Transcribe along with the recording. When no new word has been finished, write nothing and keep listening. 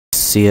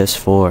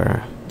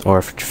CS4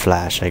 or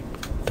Flash. I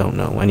don't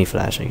know, any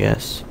Flash, I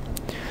guess.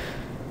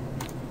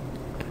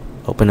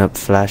 Open up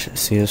Flash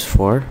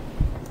CS4.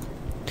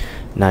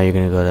 Now you're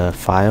gonna go to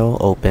File,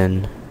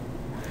 Open,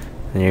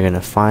 and you're gonna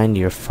find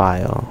your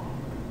file.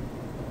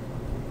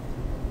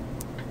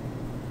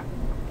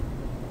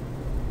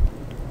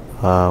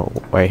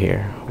 Right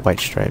here, white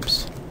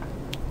stripes.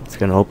 It's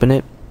gonna open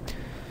it.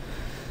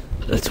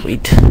 Let's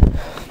wait.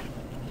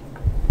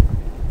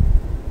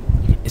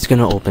 It's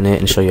gonna open it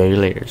and show you all your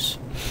layers.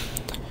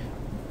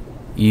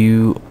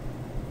 You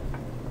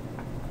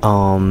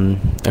are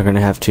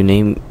gonna have to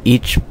name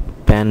each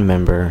band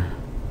member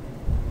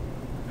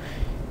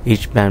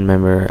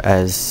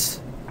as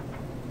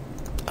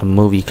a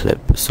movie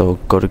clip. So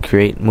go to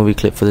create movie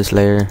clip for this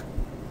layer.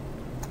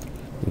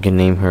 You can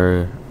name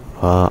her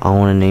I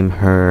want to name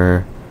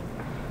her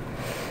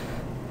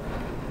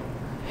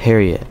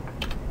Harriet.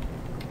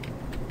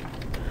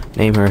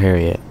 Name her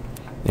Harriet.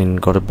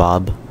 And go to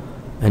Bob,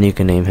 and you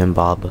can name him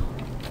Bob.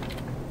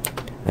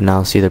 And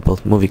now see they're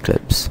both movie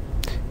clips.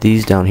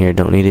 These down here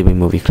don't need to be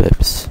movie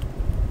clips.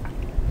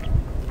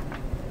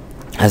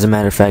 As a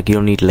matter of fact, you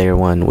don't need layer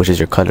 1, which is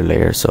your color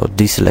layer, so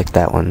deselect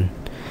that one.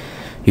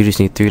 You just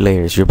need 3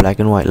 layers, your black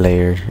and white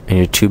layer and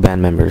your 2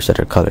 band members that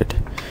are colored.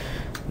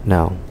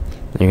 Now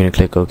you're going to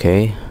click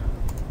OK,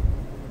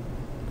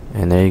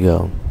 and there you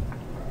go.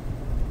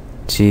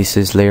 See, it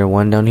says layer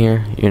 1 down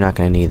here. You're not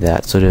going to need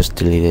that, so just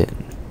delete it.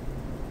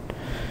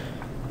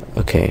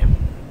 Okay,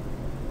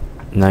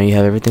 now you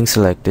have everything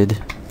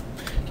selected.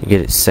 You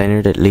get it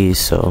centered at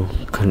least, so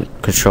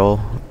Control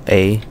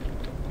A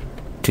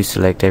to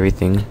select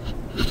everything.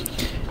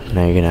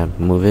 Now you're gonna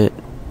move it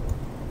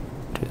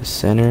to the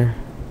center.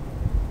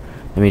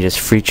 Let me just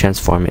free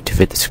transform it to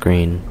fit the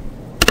screen.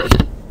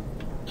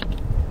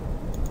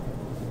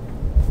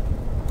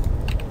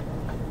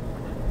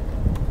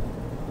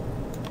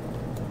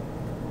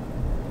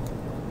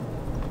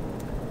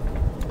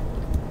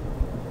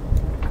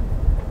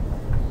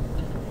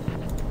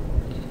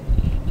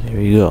 There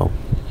we go.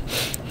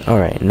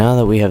 Alright, now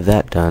that we have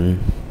that done,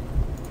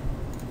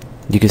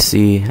 you can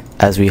see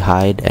as we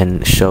hide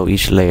and show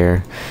each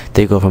layer,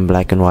 they go from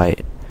black and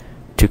white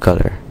to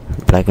color,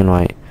 black and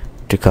white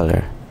to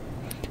color.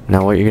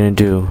 Now what you're going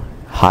to do,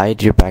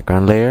 hide your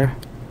background layer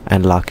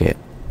and lock it.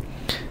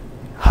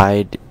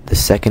 Hide the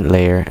second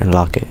layer and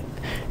lock it.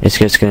 It's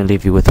just going to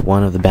leave you with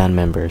one of the band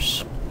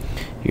members.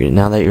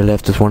 Now that you're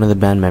left with one of the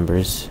band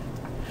members,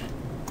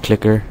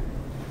 clicker,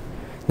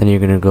 then you're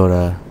going to go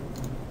to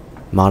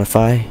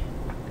Modify,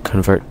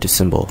 Convert to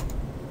Symbol,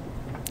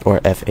 or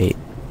F8.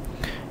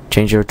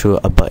 Change her to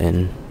a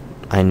button.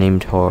 I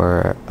named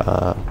her,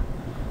 well,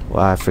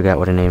 I forgot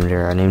what I named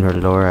her. I named her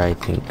Laura, I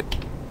think.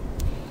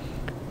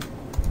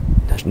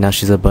 Now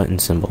she's a button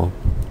symbol.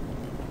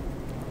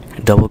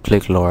 Double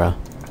click Laura.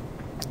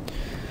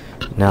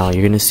 Now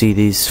you're gonna see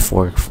these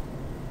 4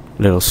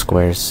 little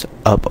squares: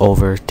 up,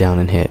 over, down,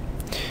 and hit.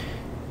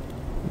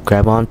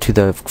 Grab onto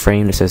the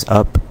frame that says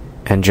up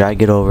and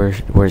drag it over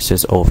where it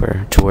says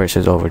over, to where it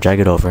says over. Drag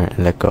it over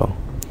and let go.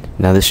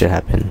 Now this should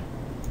happen.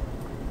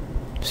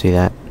 See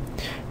that?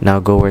 Now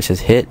go where it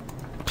says hit,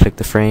 click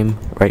the frame,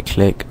 right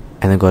click,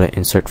 and then go to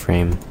insert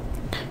frame.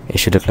 It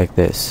should look like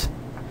this,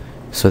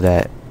 so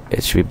that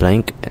it should be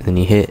blank, and then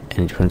you hit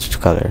and it turns to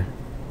color.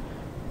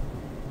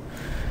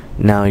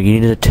 Now you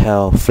need to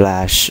tell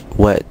Flash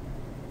what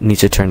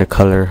needs to turn to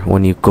color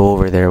when you go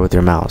over there with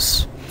your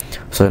mouse.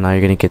 So now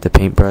you're going to get the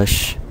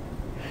paintbrush,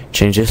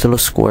 change this little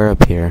square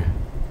up here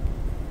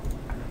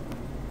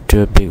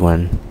to a big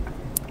one,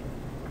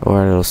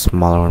 or a little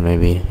smaller one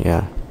maybe,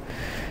 yeah.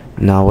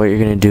 Now what you're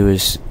going to do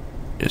is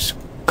just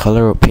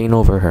color or paint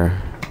over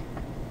her.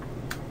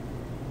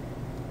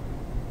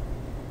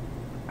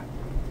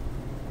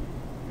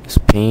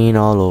 Just paint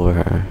all over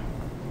her.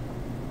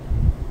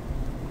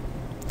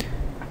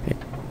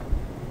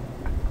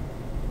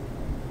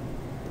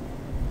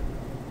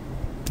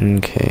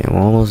 Okay, I'm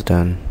almost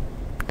done.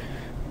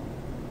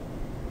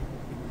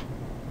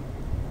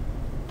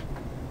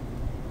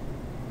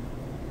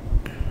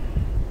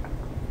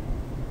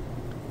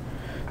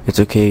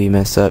 It's okay if you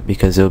mess up,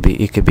 because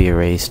it could be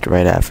erased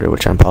right after,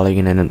 which I'm probably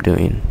gonna end up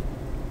doing,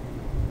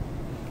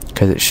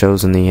 because it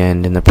shows in the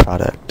end in the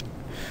product.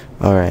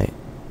 Alright.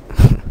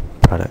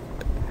 Product.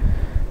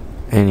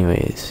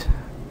 Anyways,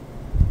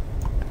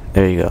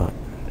 there you go.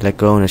 Let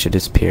go and it should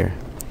disappear.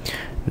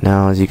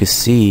 Now as you can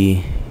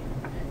see,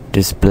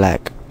 this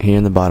black here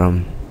in the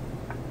bottom,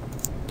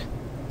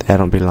 that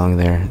don't belong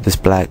there. This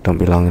black don't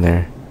belong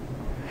there.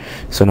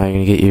 So now you're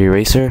gonna get your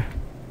eraser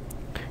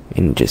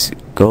and just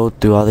go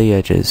through all the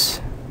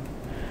edges.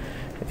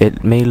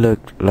 It may look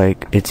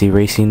like it's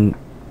erasing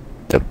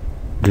the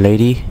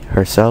lady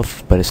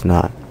herself, but it's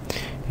not.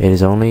 It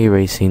is only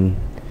erasing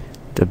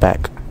the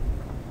back.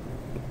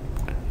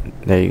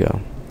 There you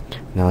go.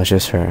 Now it's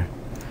just her.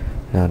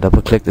 Now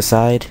double click the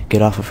side,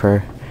 get off of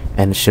her,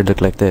 and it should look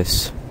like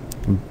this.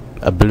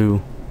 A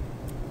blue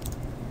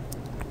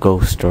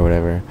ghost or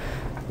whatever.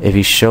 If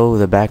you show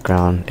the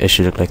background, it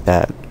should look like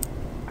that.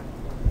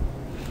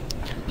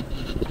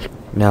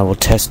 Now we'll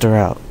test her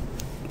out.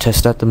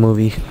 test out the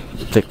movie,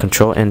 click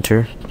Control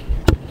Enter.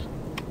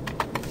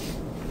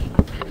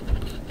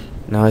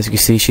 Now as you can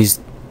see,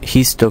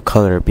 he's still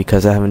colored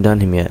because I haven't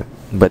done him yet,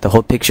 but the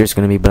whole picture is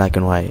going to be black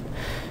and white.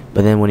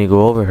 But then when you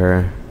go over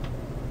her,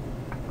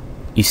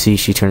 you see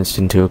she turns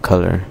into a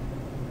color.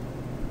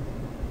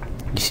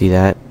 You see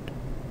that?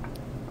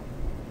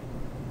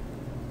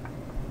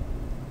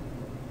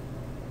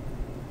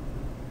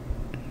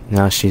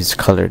 Now she's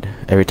colored.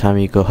 Every time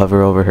you go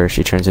hover over her,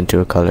 she turns into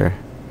a color.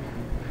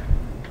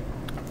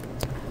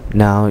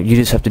 Now you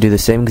just have to do the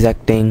same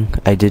exact thing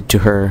I did to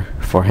her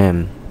for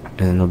him,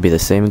 and it'll be the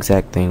same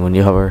exact thing. When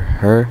you hover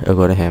her, it'll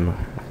go to him,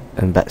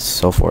 and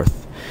so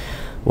forth.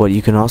 What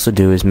you can also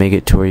do is make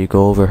it to where you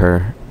go over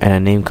her and a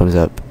name comes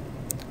up,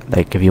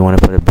 like if you want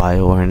to put a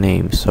bio or a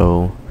name.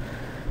 So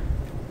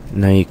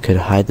now you could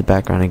hide the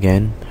background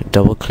again,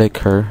 double click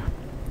her,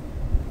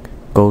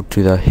 go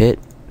to the hit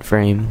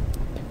frame,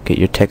 get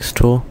your text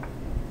tool,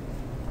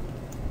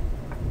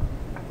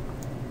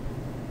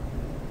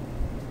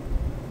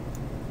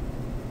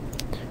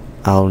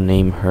 I'll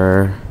name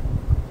her.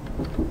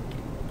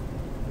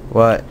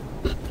 What?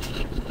 You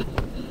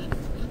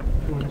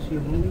want to see a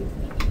movie?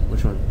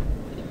 Which one?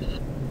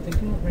 I'm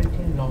thinking of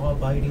renting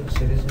Law-Abiding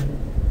Citizen.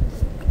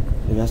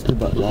 If that's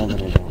about law, then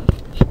I don't.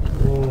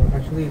 Well,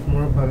 actually, it's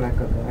more about like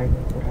a guy.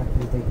 What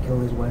happens if they kill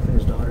his wife and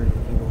his daughter, and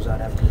he goes out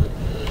afterwards.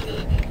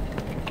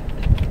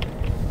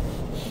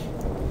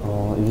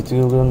 Oh, if it's a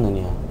good one, then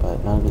yeah,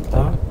 but not if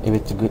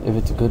it's like, if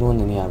it's a good one,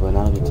 then yeah, but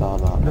not if it's all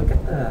about. Look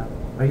at the.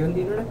 Are you on the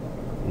internet?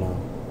 No.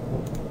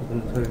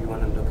 So if you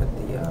want to look at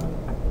the.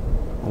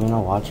 I mean,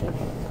 I'll watch it,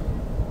 but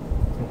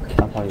Okay.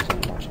 I'll probably just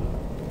end up watching it.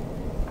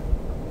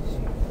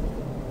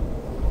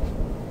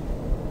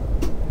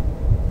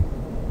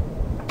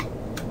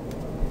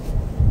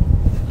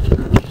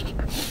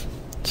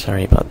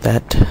 Sorry about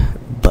that,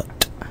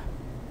 but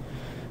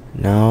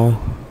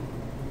now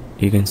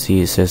you can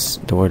see it says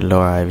the word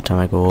Laura every time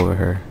I go over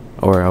her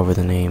or over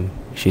the name.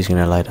 She's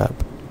gonna light up.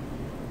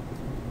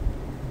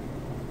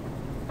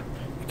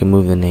 You can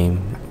move the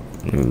name.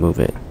 Let me move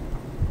it.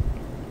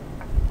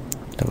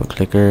 Double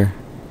click her,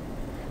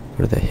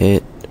 go to the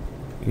hit,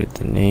 get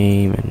the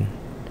name, and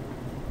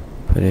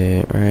put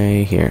it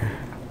right here.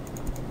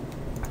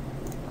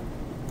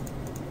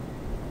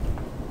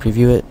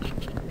 Preview it.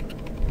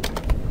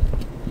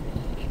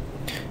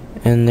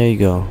 And there you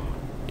go.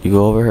 You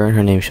go over her and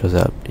her name shows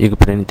up. You can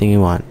put anything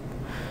you want.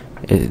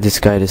 This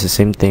guide is the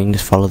same thing.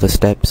 Just follow the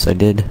steps I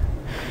did,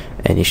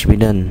 and you should be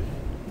done.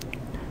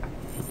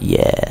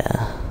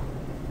 Yeah.